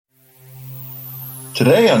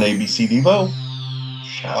Today on ABC Devo,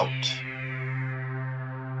 Shout.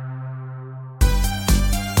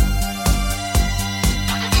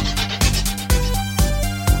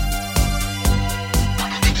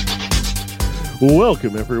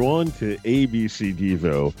 Welcome, everyone, to ABC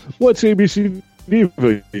Devo. What's ABC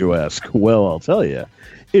Devo, you ask? Well, I'll tell you.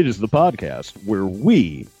 It is the podcast where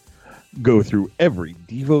we go through every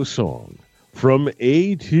Devo song from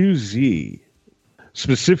A to Z.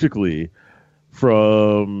 Specifically,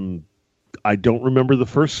 from I don't remember the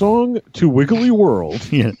first song to Wiggly World.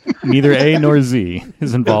 Yeah, neither A nor Z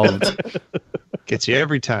is involved. Gets you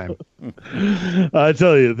every time. I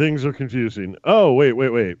tell you, things are confusing. Oh, wait.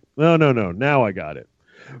 No. Now I got it.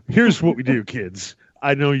 Here's what we do, kids.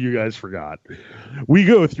 I know you guys forgot. We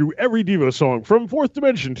go through every Devo song from Fourth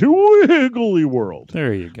Dimension to Wiggly World.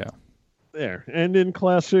 There you go. There. And in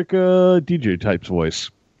classic DJ type's voice.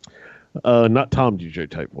 Not Tom DJ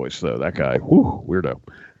type voice, though. That guy. Whew, weirdo.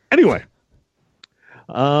 Anyway.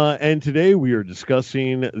 And today we are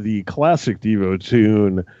discussing the classic Devo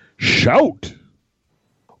tune, Shout,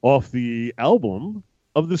 off the album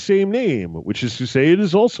of the same name, which is to say it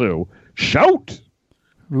is also Shout.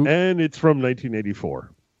 And it's from 1984.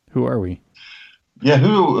 Who are we? Yeah,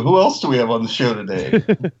 who else do we have on the show today?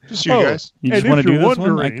 Just you guys. You just and want if to do you're this one?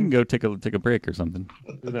 I wondering- can go take a break or something.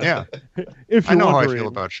 Yeah. If I you're know how I wondering, feel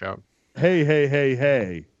about Shout.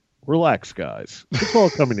 Hey. Relax, guys. It's all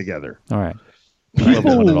coming together. All right. I love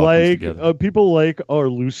it when it all comes together. People like our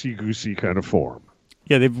loosey-goosey kind of form.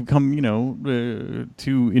 Yeah, they've become,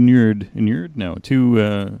 too inured. No,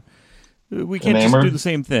 too. We can't just Enamored? do the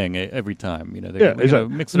same thing every time. We Exactly. gotta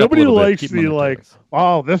mix it Nobody up a little likes bit, keep 'em the on their toes.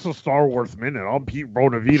 oh, this is Star Wars Minute. I'm Pete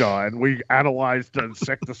Bonavita, and we analyzed and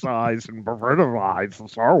insecticides and pervertivides of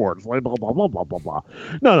Star Wars. Blah blah blah blah blah blah blah.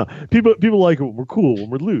 No. People like it when we're cool, when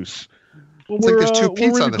we're loose. It's like there's two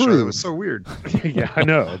Pete's on the show. That was so weird. Yeah, I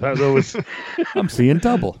know. That was. I'm seeing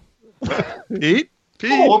double. Pete?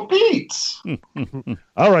 Oh, Beats!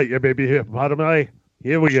 All right, yeah, baby. Here, bottom eye.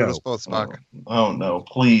 Here we Show go. us both Spock. Oh no,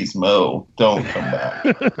 please, Mo, don't come back.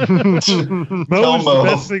 Mo's the Mo.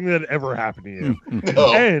 best thing that ever happened to you.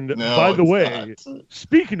 No, And, no, by the it's way, not.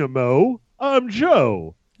 speaking of Mo, I'm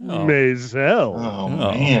Joe Oh. Maisel. Oh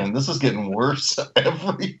man, this is getting worse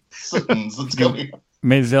every sentence that's coming.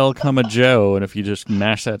 Maisel, comma Joe, and if you just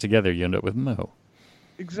mash that together, you end up with Mo.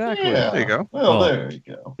 Exactly. Yeah, There you go. Well, Oh. there you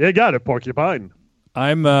go. Yeah, got it, Porcupine.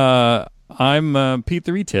 I'm Pete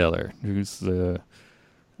the Retailer, who's a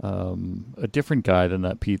different guy than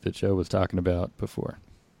that Pete that Joe was talking about before.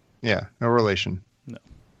 Yeah, no relation. No.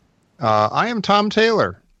 I am Tom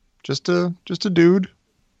Taylor. Just a dude.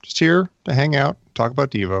 Just here to hang out, talk about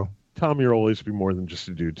Devo. Tom, you'll always be more than just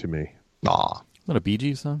a dude to me. Aw. Is that a Bee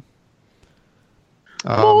Gees song?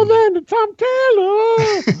 More than a Tom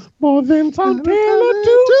Taylor. More than Tom Taylor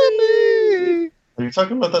to me. Are you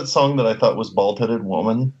talking about that song that I thought was Bald-Headed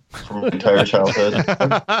Woman from my entire childhood?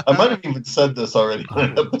 I might have even said this already in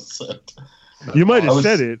an episode. You might I have was-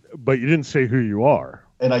 said it, but you didn't say who you are.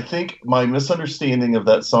 And I think my misunderstanding of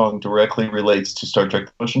that song directly relates to Star Trek: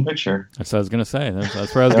 The Motion Picture. That's what I was going to say.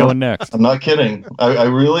 That's where I was Yeah. going next. I'm not kidding. I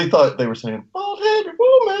really thought they were saying Bald-Headed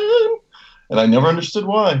Woman, and I never understood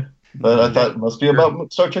why. But I thought it must be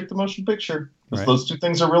about Star Trek: The Motion Picture, because Right. those two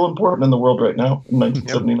things are real important in the world right now in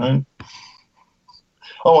 1979.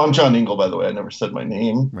 Oh, I'm John Ingle, by the way. I never said my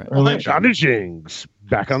name. Right. earlier. Johnny Jings,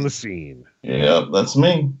 back on the scene. Yeah, that's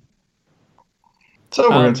me. So we're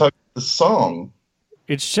going to talk about the song.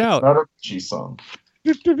 It's It's Shout. not a G song.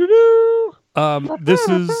 Do-do-do-do. This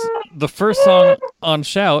is the first song on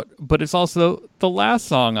Shout, but it's also the last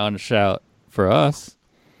song on Shout for us.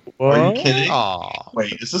 Are What? you kidding? Aw.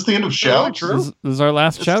 Wait, is this the end of Shout? This is our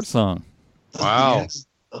last Shout song. Wow. Yes,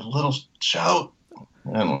 a little Shout.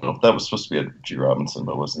 I don't know. That was supposed to be a G. Robinson,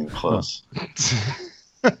 but it wasn't even close.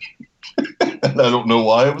 And I don't know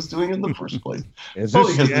why I was doing it in the first place. Is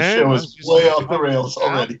Probably this because the end? show is way off the rails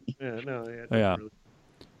already. Yeah, no, yeah.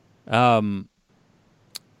 Yeah.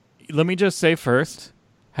 Let me just say first,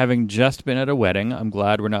 having just been at a wedding, I'm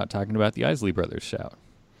glad we're not talking about the Isley Brothers Shout.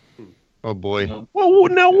 Oh, boy. Well,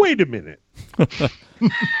 now wait a minute.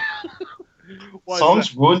 Why is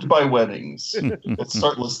Songs that? ruined by weddings. Let's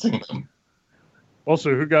start listing them.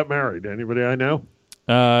 Also, who got married? Anybody I know?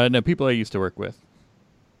 No, people I used to work with.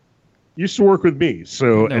 Used to work with me,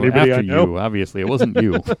 so No, anybody I after know? you, obviously. It wasn't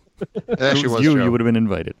you. It If actually it was was you, Joe. you would have been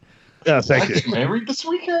invited. Yeah, I thank you. get married this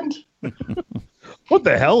weekend? What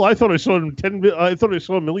the hell? I thought I saw him I thought I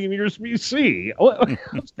saw a million years BC.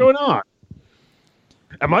 What's going on?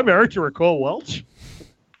 Am I married to Raquel Welch?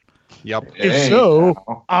 Yep. If Hey, so,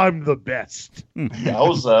 now. I'm the best.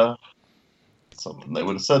 Yowza. something they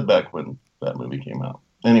would have said back when that movie came out.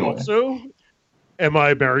 Anyway. Also, am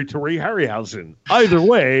I married to Ray Harryhausen? Either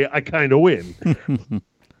way, I kind of win.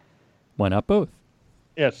 Why not both?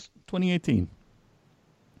 Yes, 2018.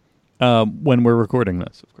 When we're recording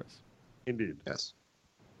this, of course. indeed. Yes.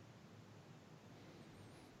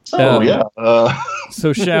 So, yeah.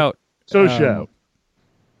 So shout. So shout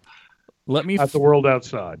Let me. at the world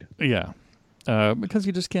outside. Yeah. Because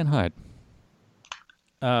you just can't hide.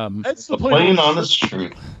 That's the plain, honest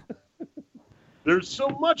truth. There's so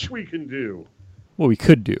much we can do. Well, we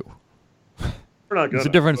could do. We're not There's a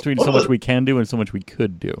gonna. difference between so much we can do and so much we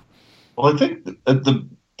could do. Well, I think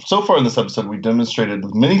so far in this episode, we demonstrated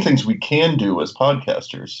many things we can do as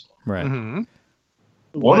podcasters. Right. Mm-hmm.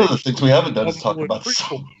 One of the things we haven't done is talk about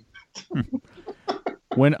songs.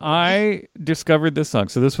 When I discovered this song,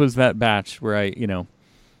 so this was that batch where I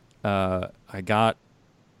got,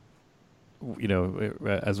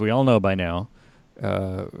 as we all know by now,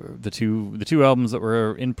 the two albums that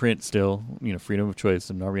were in print still, Freedom of Choice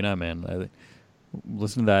and Narvina Man. I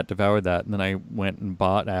listened to that, devoured that, and then I went and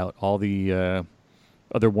bought out all the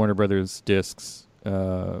other Warner Brothers discs,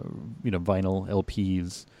 vinyl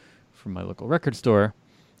LPs from my local record store,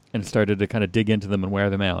 and started to kind of dig into them and wear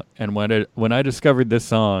them out. And when I discovered this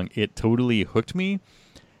song, it totally hooked me,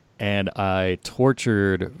 and I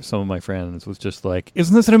tortured some of my friends. Was just like,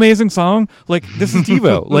 "Isn't this an amazing song? Like, this is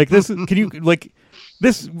Devo. Like, this. Can you like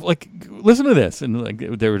this? Like, listen to this." And like,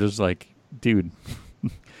 they were just like, "Dude."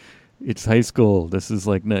 It's high school. This is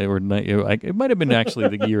like, it might have been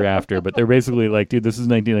actually the year after, but they're basically like, dude, this is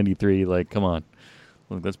 1993. Like, come on,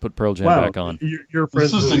 let's put Pearl Jam back on. Your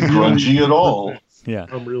friends This isn't grungy at all. Yeah,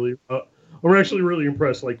 I'm actually really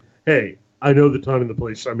impressed. Like, hey, I know the time and the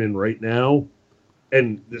place I'm in right now,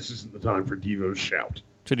 and this isn't the time for Devo's shout.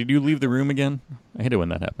 So did you leave the room again? I hate it when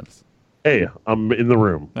that happens. Hey, I'm in the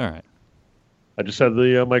room. All right. I just have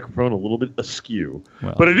the microphone a little bit askew.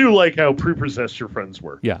 Well, But I do like how prepossessed your friends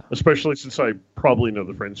were. Yeah. Especially since I probably know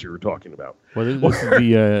the friends you were talking about. Well, this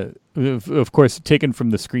is of course, taken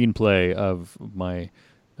from the screenplay of my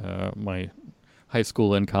high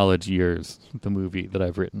school and college years, the movie that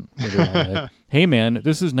I've written. Like, hey, man,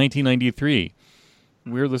 this is 1993.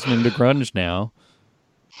 We're listening to grunge now.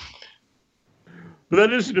 But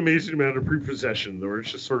that is an amazing amount of prepossession, though.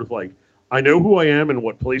 It's just sort of like, I know who I am and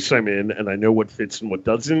what place I'm in, and I know what fits and what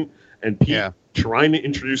doesn't. And people trying to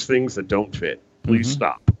introduce things that don't fit. Please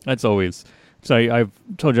stop. That's always. So I've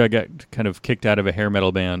told you I got kind of kicked out of a hair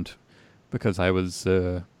metal band because I was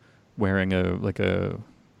wearing a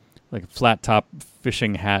flat top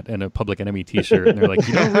fishing hat and a Public Enemy T-shirt, and they're like,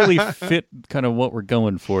 "You don't really fit kind of what we're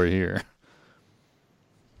going for here."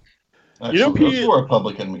 Actually, you wore a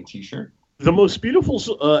Public Enemy T-shirt. The most beautiful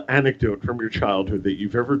anecdote from your childhood that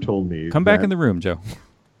you've ever told me. Come back in the room, Joe.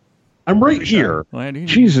 I'm right here. Well,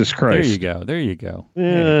 Jesus Christ. There you go.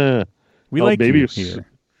 Yeah. We like maybe you if, here.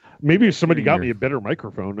 Maybe if somebody got Here. me a better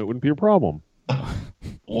microphone, it wouldn't be a problem.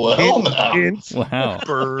 Well, now. Hint. Wow.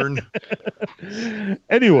 Burn.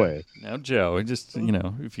 Anyway. Now, Joe, just,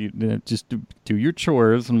 if you just do your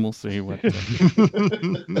chores and we'll see what.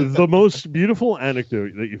 The most beautiful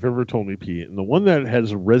anecdote that you've ever told me, Pete, and the one that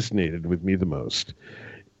has resonated with me the most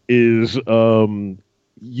is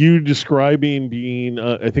you describing being,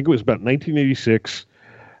 I think it was about 1986.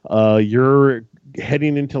 You're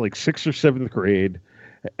heading into like 6th or 7th grade,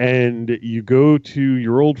 and you go to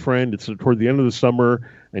your old friend. It's toward the end of the summer,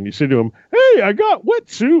 and you say to him, "Hey, I got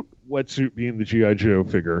wetsuit being the G.I. Joe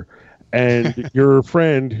figure." And your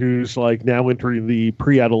friend, who's like now entering the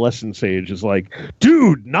pre-adolescence age, is like,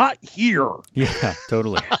 "Dude, not here." Yeah,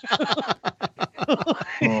 totally. Oh,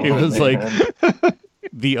 It was man. like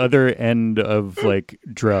the other end of like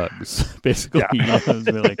drugs, basically. Yeah.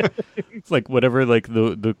 It's like whatever like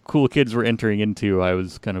the cool kids were entering into, I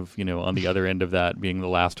was kind of, on the other end of that, being the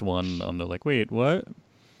last one on the like, wait, what?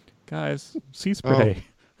 Guys, sea spray.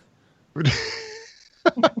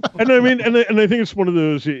 And I mean, and I think it's one of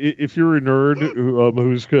those. If you're a nerd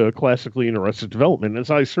who's classically in Arrested Development,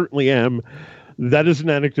 as I certainly am, that is an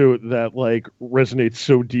anecdote that like resonates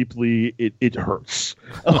so deeply it hurts.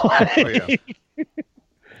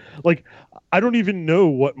 Like, I don't even know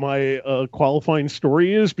what my qualifying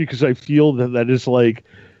story is, because I feel that is like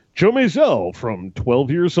Joe Maisel from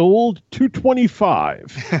 12 years old to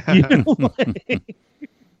 25. You know, like,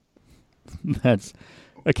 That's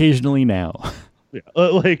occasionally now. yeah,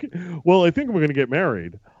 well, I think I'm going to get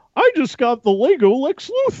married. I just got the Lego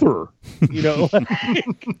Lex Luthor.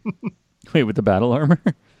 Wait, with the battle armor?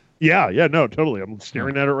 Yeah, no, totally. I'm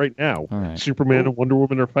staring at it right now. All right. Superman and Wonder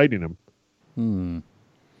Woman are fighting him.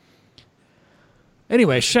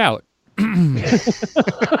 Anyway, shout.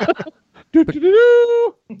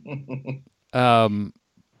 Do-do-do-do.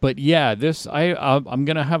 But yeah, I'm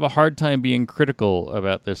gonna have a hard time being critical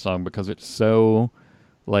about this song because it's so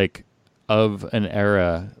like of an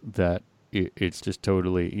era that it's just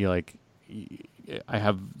totally like I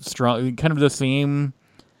have strong kind of the same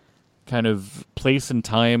kind of place and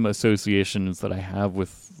time associations that I have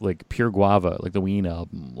with like Pure Guava, like the Ween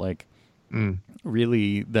album, like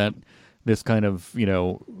really that this kind of, you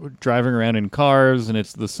know, driving around in cars and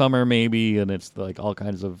it's the summer maybe and it's like all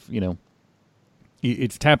kinds of, you know,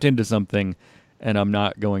 it's tapped into something and I'm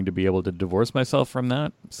not going to be able to divorce myself from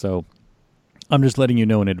that. So I'm just letting you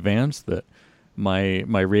know in advance that my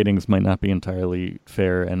ratings might not be entirely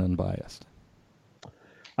fair and unbiased.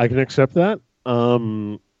 I can accept that.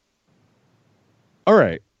 All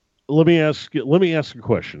right. Let me ask a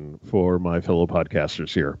question for my fellow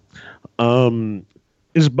podcasters here.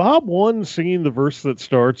 Is Bob One singing the verse that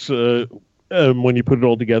starts when you put it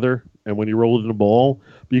all together and when you roll it in a ball?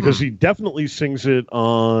 Because he definitely sings it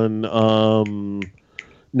on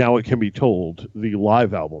Now It Can Be Told, the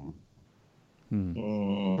live album.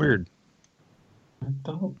 Weird. I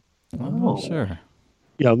don't Oh, know. sure.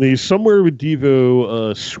 Yeah, the Somewhere with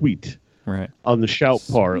Devo suite Right. on the shout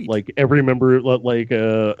part. Sweet. Like every member, like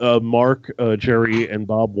Mark, Jerry, and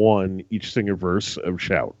Bob One each sing a verse of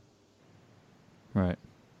shout. Right.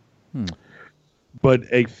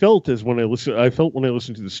 But I felt when I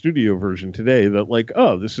listened to the studio version today that like,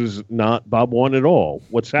 oh, this is not Bob One at all.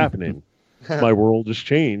 What's happening? My world has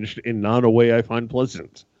changed in not a way I find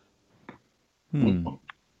pleasant. I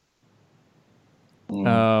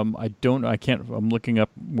can't. I'm looking up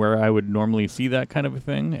where I would normally see that kind of a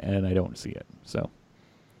thing, and I don't see it. So,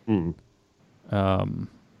 I'm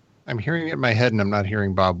hearing it in my head, and I'm not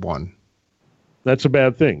hearing Bob One. That's a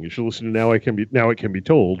bad thing. You should listen to Now It Can Be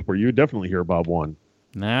Told, where you definitely hear Bob One.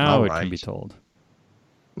 now All it right. can be told.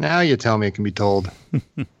 Now you tell me it can be told.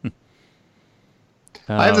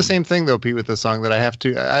 I have the same thing though, Pete, with this song that I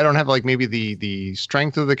don't have like maybe the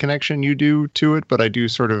strength of the connection you do to it, but I do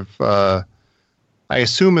sort of, I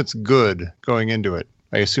assume it's good going into it.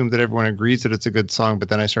 I assume that everyone agrees that it's a good song, but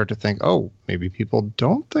then I start to think, oh, maybe people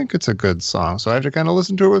don't think it's a good song. So I have to kind of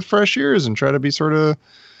listen to it with fresh ears and try to be sort of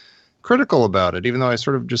critical about it, even though I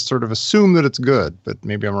sort of assume that it's good, but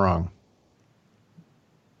maybe I'm wrong.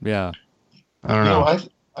 Yeah. I don't know.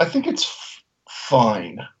 I think it's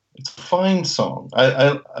fine. It's a fine song.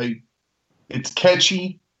 It's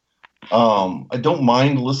catchy. I don't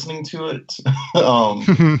mind listening to it.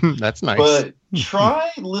 That's nice. But try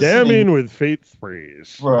listening. Damning with Faith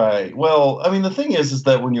Freeze. Right. Well, I mean, the thing is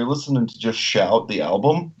that when you're listening to just Shout, the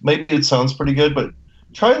album, maybe it sounds pretty good, but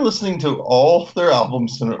try listening to all of their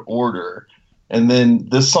albums in order, and then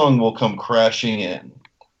this song will come crashing in.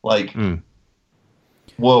 Like,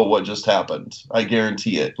 whoa, what just happened? I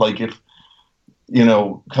guarantee it. Like, if, you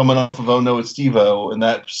know, coming off of Oh No, It's Devo and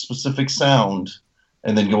that specific sound,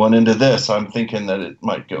 and then going into this, I'm thinking that it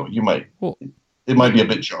might go, it might be a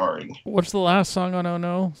bit jarring. What's the last song on Oh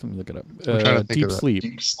No? Let me look it up. I'm trying to think Deep of that. Sleep.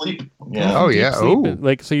 Deep Sleep? Yeah. Oh, Deep yeah. Sleep. Oh.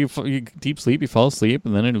 Like, so you deep sleep, you fall asleep,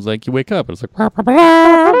 and then it was like you wake up. It's like,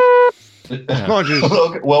 Oh, geez.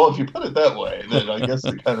 Okay, well, if you put it that way, then I guess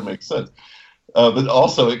it kind of makes sense. But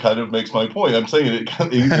also, it kind of makes my point. I'm saying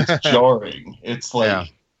it's jarring. It's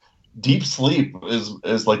like Deep Sleep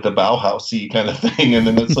is like the Bauhaus-y kind of thing, and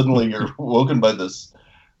then suddenly you're woken by this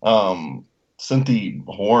synthy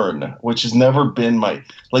horn, which has never been my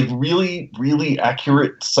really, really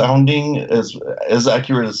accurate sounding, as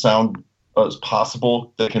accurate as sound as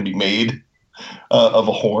possible that can be made of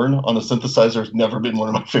a horn on a synthesizer has never been one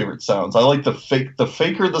of my favorite sounds. I like the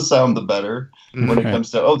faker the sound, the better when it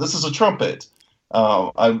comes to, this is a trumpet.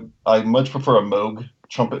 I much prefer a Moog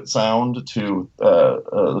trumpet sound to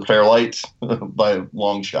the Fairlight by a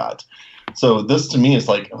long shot. So this to me is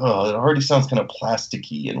like, it already sounds kind of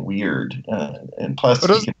plasticky and weird, and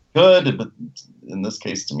plasticky can be good, but in this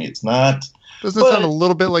case, to me, it's not. Doesn't it sound a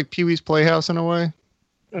little bit like Pee-wee's Playhouse in a way?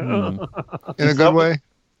 In a good way?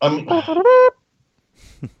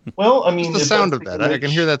 Well, I mean, just the sound of that. I can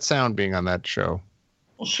hear that sound being on that show.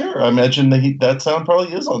 Well, sure. I imagine that sound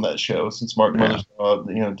probably is on that show since Mark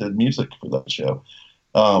Mothersbaugh, did music for that show.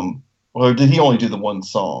 Or did he only do the one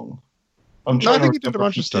song? I think he did a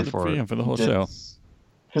bunch of stuff for it. For the whole show.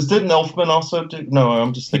 Because didn't Elfman also do? No,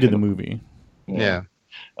 I'm just thinking. He did the movie. Yeah.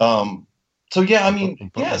 So yeah, I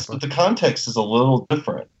mean, yes, but the context is a little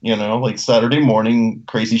different. You know, like Saturday morning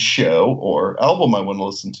crazy show or album I want to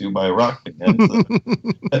listen to by a rock band.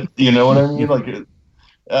 You know what I mean? Like,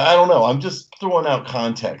 I don't know. I'm just throwing out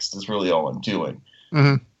context. Is really all I'm doing.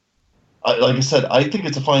 Mm-hmm. Like I said, I think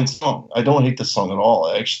it's a fine song. I don't hate this song at all.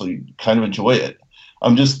 I actually kind of enjoy it.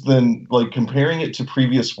 I'm just then like comparing it to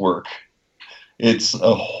previous work. It's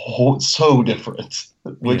so different.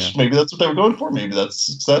 Which maybe that's what they were going for. Maybe that's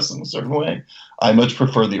success in a certain way. I much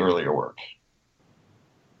prefer the earlier work.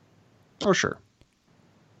 Oh, sure.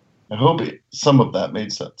 I hope some of that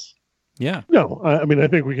made sense. Yeah. No, I mean, I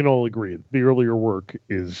think we can all agree the earlier work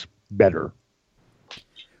is better.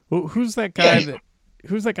 Well, who's that guy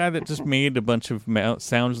that just made a bunch of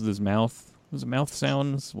sounds with his mouth? Was it mouth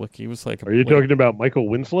sounds? Like he was like. Are you talking about Michael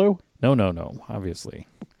Winslow? No. Obviously.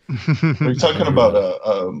 Are you talking about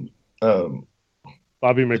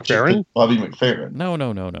Bobby McFerrin? Bobby McFerrin.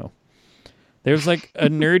 No. There's like a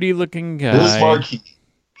nerdy looking guy. Biz Markie.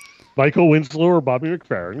 Michael Winslow or Bobby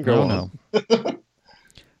McFerrin? Go on.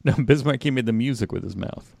 No, Biz Markie made the music with his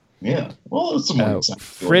mouth. Yeah. Well, it's some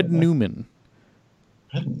Fred Newman.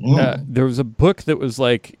 There was a book that was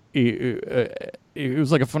like it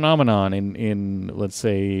was like a phenomenon in let's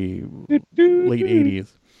say late 80s.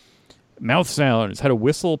 Mouth sounds, how to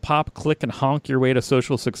whistle, pop, click, and honk your way to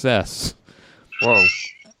social success. Whoa.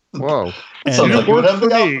 And sounds like it would have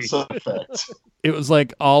the opposite effect. It was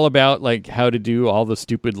like all about like how to do all the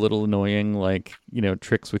stupid little annoying like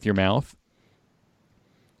tricks with your mouth.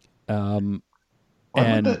 And go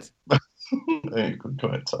ahead,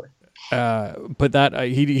 sorry. But that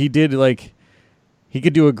he did like he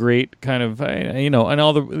could do a great kind of and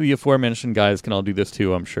all the aforementioned guys can all do this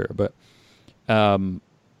too, I'm sure, but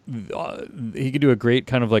he could do a great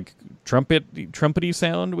kind of like trumpety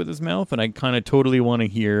sound with his mouth, and I kind of totally want to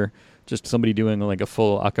hear just somebody doing like a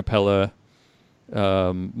full a cappella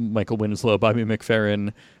Michael Winslow, Bobby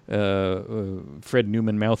McFerrin, Fred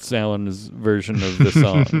Newman mouth sounds version of the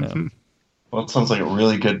song. Yeah. Well, it sounds like a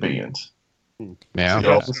really good band. Yeah.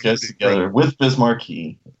 So all those guys together with Biz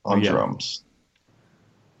Markie on drums.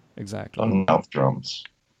 Exactly. On mouth drums.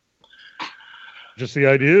 Just the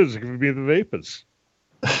idea is it could be the Vapors.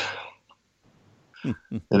 It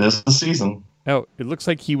is the season. Oh, it looks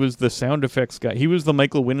like he was the sound effects guy. He was the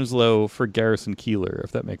Michael Winslow for Garrison Keillor,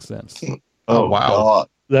 if that makes sense. Oh, wow. God.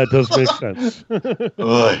 That does make sense.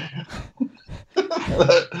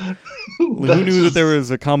 Who knew that there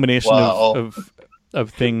was a combination of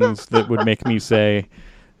things that would make me say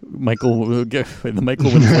the Michael Winslow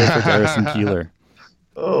for Garrison Keillor?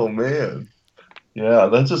 Oh, man. Yeah,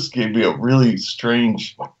 that just gave me a really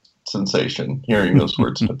strange sensation hearing those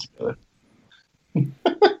words put together.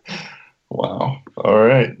 Wow. All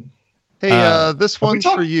right. Hey, this one's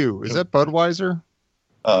for you. Is that Budweiser?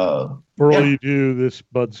 For all you do, this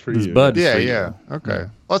Bud's for you. Bud's yeah, for you. yeah. Okay.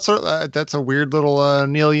 Well, that's a weird little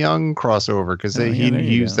Neil Young crossover because he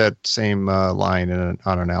used that same line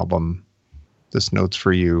on an album. This note's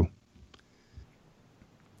for you.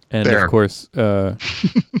 And there. Of course, the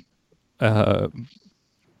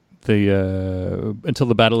Until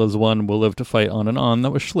the Battle is Won, We'll Live to Fight On and On.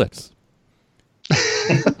 That was Schlitz.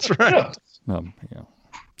 That's right. Yeah.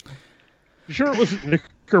 You sure it wasn't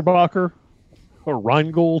Knickerbocker or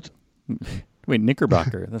Rheingold? Wait,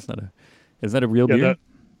 Knickerbocker. Is that a real beer?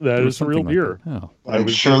 That is a real beer. Like I'm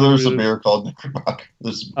sure there's a beer called Knickerbocker.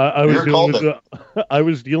 I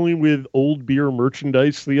was dealing with old beer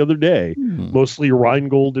merchandise the other day, mostly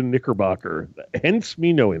Rheingold and Knickerbocker. Hence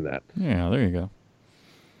me knowing that. Yeah, there you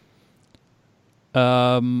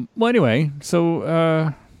go. Well, anyway,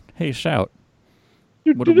 so hey, shout.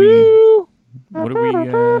 What do we?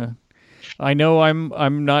 I know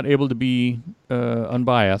I'm not able to be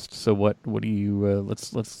unbiased. So what do you?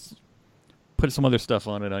 Let's put some other stuff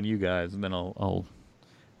on it on you guys, and then I'll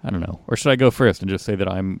I don't know. Or should I go first and just say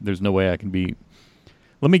that there's no way I can be?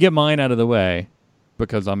 Let me get mine out of the way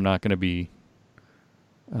because I'm not going to be.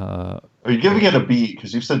 Are you giving it a B?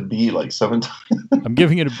 Because you've said B like 7 times. I'm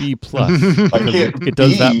giving it a B plus. I can't. It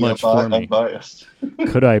does that much for me. Unbiased.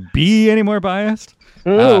 Could I be any more biased?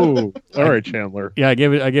 Oh, all right, Chandler. Yeah, I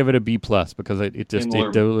gave it a B plus because it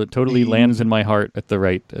totally lands in my heart at the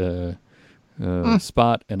right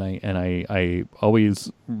spot, and I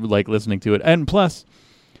always like listening to it. And plus,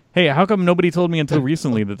 hey, how come nobody told me until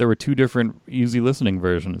recently that there were 2 different easy listening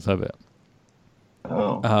versions of it?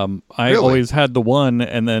 Oh. I Really? always had the one,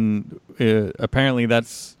 and then apparently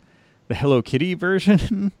that's the Hello Kitty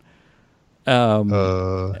version. And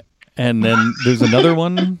then there's another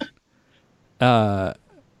one.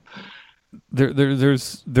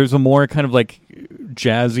 There's a more kind of like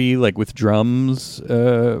jazzy, like with drums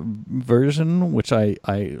version, which I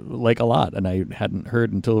like a lot, and I hadn't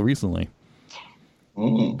heard until recently.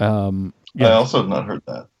 I also have not heard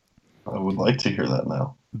that. I would like to hear that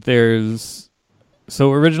now.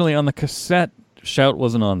 So originally on the cassette, Shout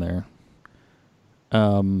wasn't on there,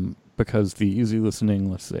 because the easy listening.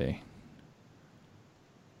 Let's see.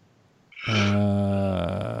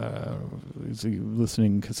 Easy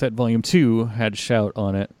Listening cassette volume 2 had Shout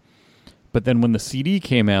on it. But then when the CD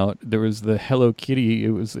came out, there was the Hello Kitty.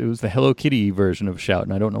 It was the Hello Kitty version of Shout,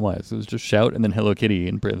 and I don't know why. So it was just Shout and then Hello Kitty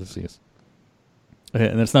in parentheses.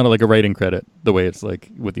 And it's not like a writing credit the way it's like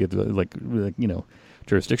with the like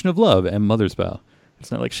Jurisdiction of Love and Mother's Bow.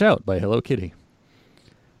 It's not like Shout by Hello Kitty.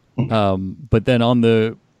 But then on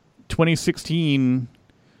the 2016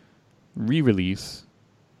 re-release,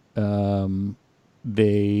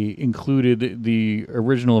 they included the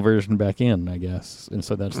original version back in, I guess. And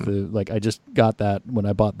so that's I just got that when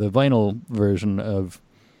I bought the vinyl version of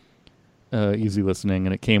Easy Listening,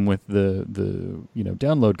 and it came with the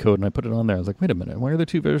download code, and I put it on there. I was like, wait a minute, why are there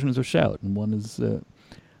two versions of Shout? And one is,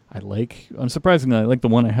 unsurprisingly, I like the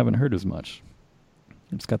one I haven't heard as much.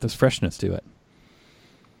 It's got this freshness to it.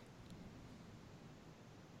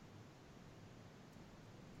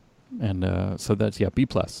 And so that's, B+.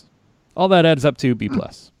 All that adds up to B+.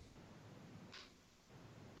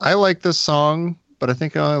 I like this song, but I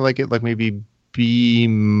think I only like it like maybe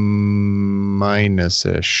B-ish.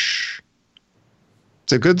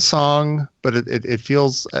 It's a good song, but it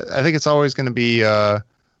feels, I think it's always going to be,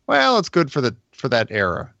 it's good for that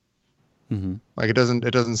era. Mm-hmm. Like it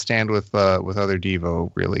doesn't stand with other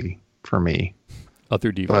Devo really for me.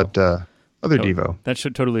 Other Devo. But other Devo. That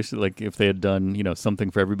should totally, like, if they had done, something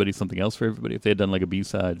for everybody, something else for everybody. If they had done like a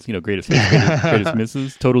B-sides, greatest hits, greatest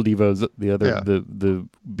misses. Total Devo's the other, the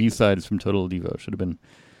B-sides from Total Devo should have been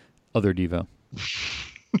Other Devo.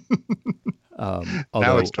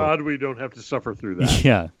 Now it's God, we don't have to suffer through that.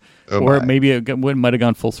 Yeah. Or maybe it might have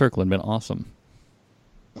gone full circle and been awesome.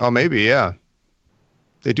 Oh, maybe, yeah.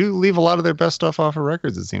 They do leave a lot of their best stuff off of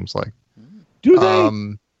records, it seems like. Do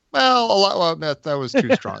they? Well, a lot. Well, that was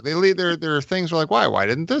too strong. They leave their things were like, why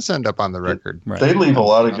didn't this end up on the record? Right. They leave a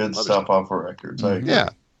lot of good stuff off of records. I agree. Yeah,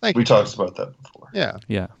 we talked about that before. Yeah.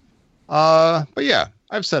 Yeah. But yeah,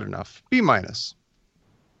 I've said enough. B-.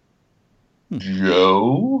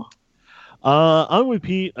 Joe? I'm with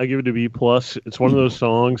Pete. I give it a B+. It's one of those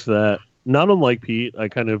songs that, not unlike Pete, I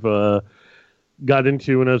kind of got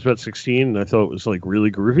into when I was about 16, and I thought it was like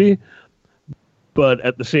really groovy. But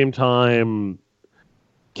at the same time,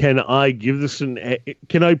 can I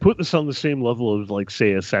put this on the same level of, like,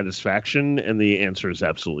 say, a Satisfaction? And the answer is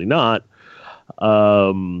absolutely not.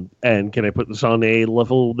 And can I put this on a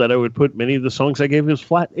level that I would put many of the songs I gave this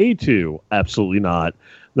flat A to? Absolutely not.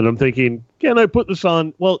 Then I'm thinking, can I put this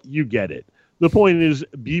on? Well, you get it. The point is,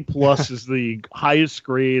 B+ is the highest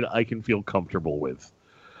grade I can feel comfortable with.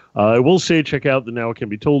 I will say, check out the Now It Can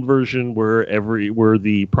Be Told version, where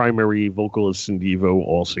the primary vocalists in Devo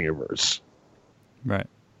all sing a verse. Right.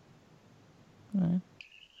 All right.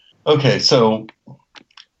 Okay, so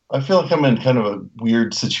I feel like I'm in kind of a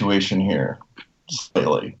weird situation here.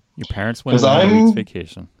 Slightly. Your parents went 'Cause on a I'm- week's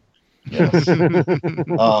vacation. Yes.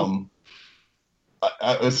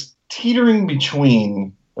 I was teetering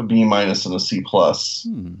between a B- and a C+,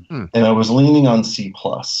 and I was leaning on C+.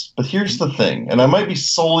 But here's the thing, and I might be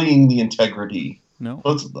sullying the integrity. No.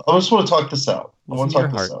 I just want to talk this out. Listen to your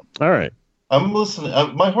heart. All right. I'm listening.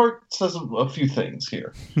 My heart says a few things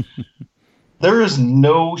here. There is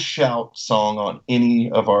no Shout song on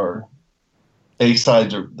any of our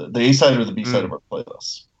A-sides, or the A-side or the B-side of our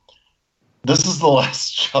playlist. This is the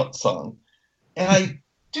last Shout song. And I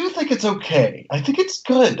do think it's okay. I think it's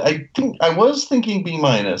good. I was thinking B-,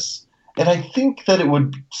 and I think that it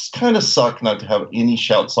would kind of suck not to have any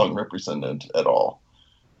Shout song represented at all.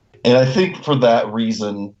 And I think for that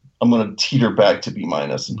reason, I'm going to teeter back to B-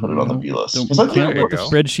 and put it on the B list. Because I think Can't it let the works.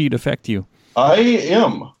 spreadsheet affect you. I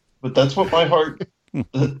am, but that's what my heart.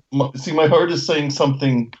 My heart is saying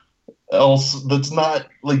something else that's not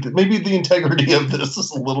like maybe the integrity of this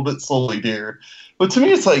is a little bit sullied here. But to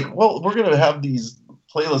me, it's like, well, we're gonna have these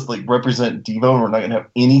playlists like represent Devo, and we're not gonna have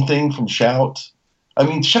anything from Shout. I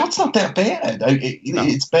mean, Shout's not that bad.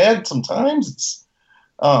 It's bad sometimes. It's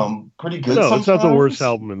pretty good. No, sometimes. it's not the worst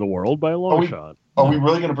album in the world by a long shot. Are we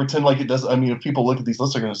really going to pretend like it does? I mean, if people look at these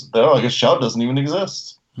lists, they're going to say, "Oh, I guess Shout doesn't even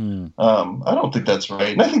exist." I don't think that's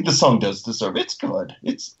right, and I think the song does deserve. It's good.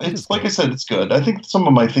 It's like I said, it's good. I think some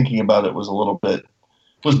of my thinking about it was a little bit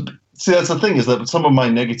see. That's the thing, is that some of my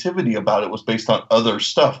negativity about it was based on other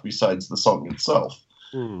stuff besides the song itself,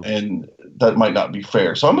 and that might not be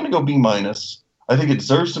fair. So I'm going to go B-. I think it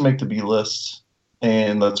deserves to make the B list,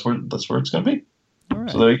 and that's where it's going to be. All right.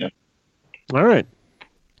 So there you go. All right.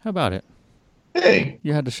 How about it? Hey,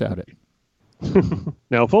 You had to shout it.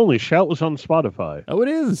 Now, if only Shout was on Spotify. Oh, it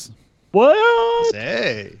is. What?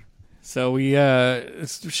 Hey. So we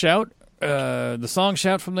Shout the song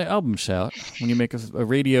Shout from the album Shout. When you make a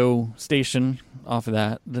radio station off of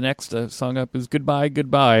that, the next song up is Goodbye,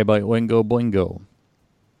 Goodbye by Oingo Boingo.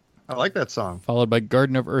 I like that song. Followed by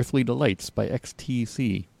Garden of Earthly Delights by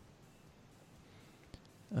XTC.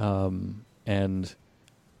 And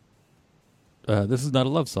This Is Not a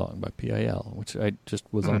Love Song by PIL, which I just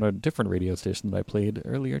was on a different radio station that I played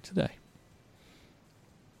earlier today.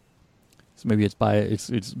 So maybe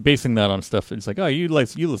it's basing that on stuff. It's like, oh, you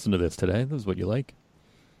listen to this today. This is what you like.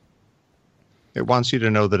 It wants you to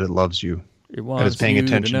know that it loves you. It wants and it's paying you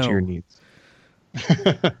attention to to your needs.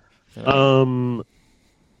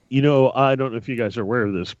 You know, I don't know if you guys are aware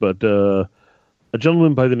of this, but a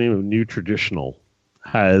gentleman by the name of New Traditional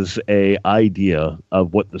has a idea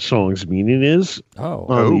of what the song's meaning is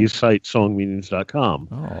on the site songmeanings.com.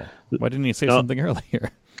 Oh, why didn't you say something earlier?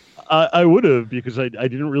 I would have, because I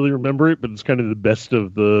didn't really remember it, but it's kind of the best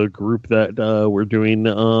of the group that we're doing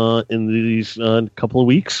in these couple of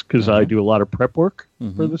weeks, because I do a lot of prep work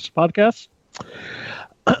for this podcast.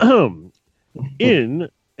 In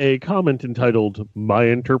a comment entitled My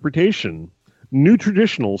Interpretation, New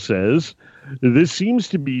Traditional says, this seems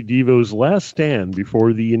to be Devo's last stand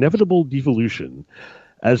before the inevitable devolution,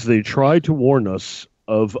 as they try to warn us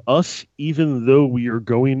of us even though we are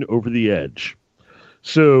going over the edge.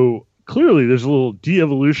 So clearly there's a little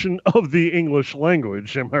de-evolution of the English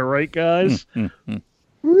language. Am I right, guys?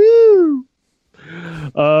 Woo!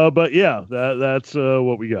 But yeah, that's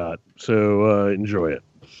what we got. So enjoy it.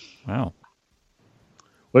 Wow.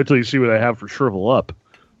 Wait till you see what I have for Shrivel Up.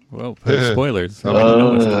 Well, spoilers.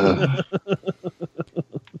 All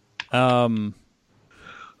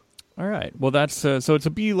right. Well, that's so it's a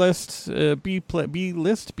B list, B-side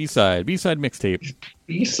mixtape.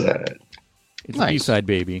 B-side. It's nice. a B-side,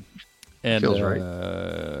 baby. And Feels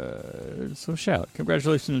right. So Shout.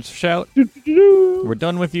 Congratulations, Shout. We're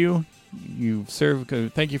done with you. You've served.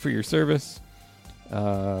 Thank you for your service.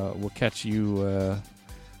 We'll catch you.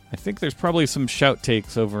 I think there's probably some Shout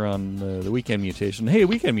takes over on the Weekend Mutation. Hey,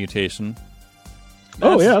 Weekend Mutation.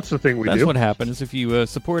 That's the thing we do. That's what happens. If you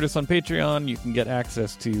support us on Patreon, you can get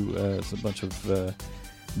access to a bunch of the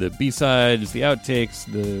B-sides, the outtakes,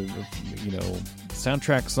 the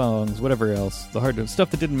soundtrack songs, whatever else, the hard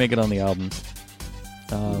stuff that didn't make it on the albums.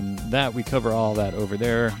 That we cover all that over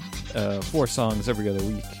there. 4 songs every other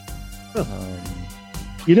week.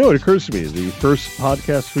 It occurs to me, the first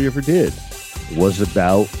podcast we ever did was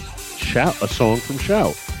about Shout, a song from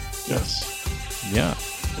Shout. Yes. Yeah.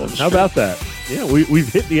 How about that? Yeah,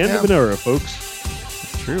 we've hit the end of an era, folks.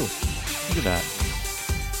 It's true. Look at that.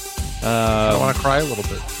 I want to cry a little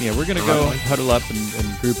bit. Yeah, we're going to go huddle up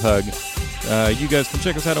and group hug. You guys can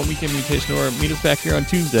check us out on Weekend Mutation or meet us back here on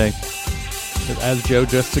Tuesday. Because as Joe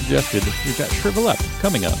just suggested, we've got Shrivel Up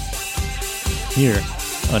coming up here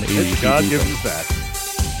on 80s. God gives us that.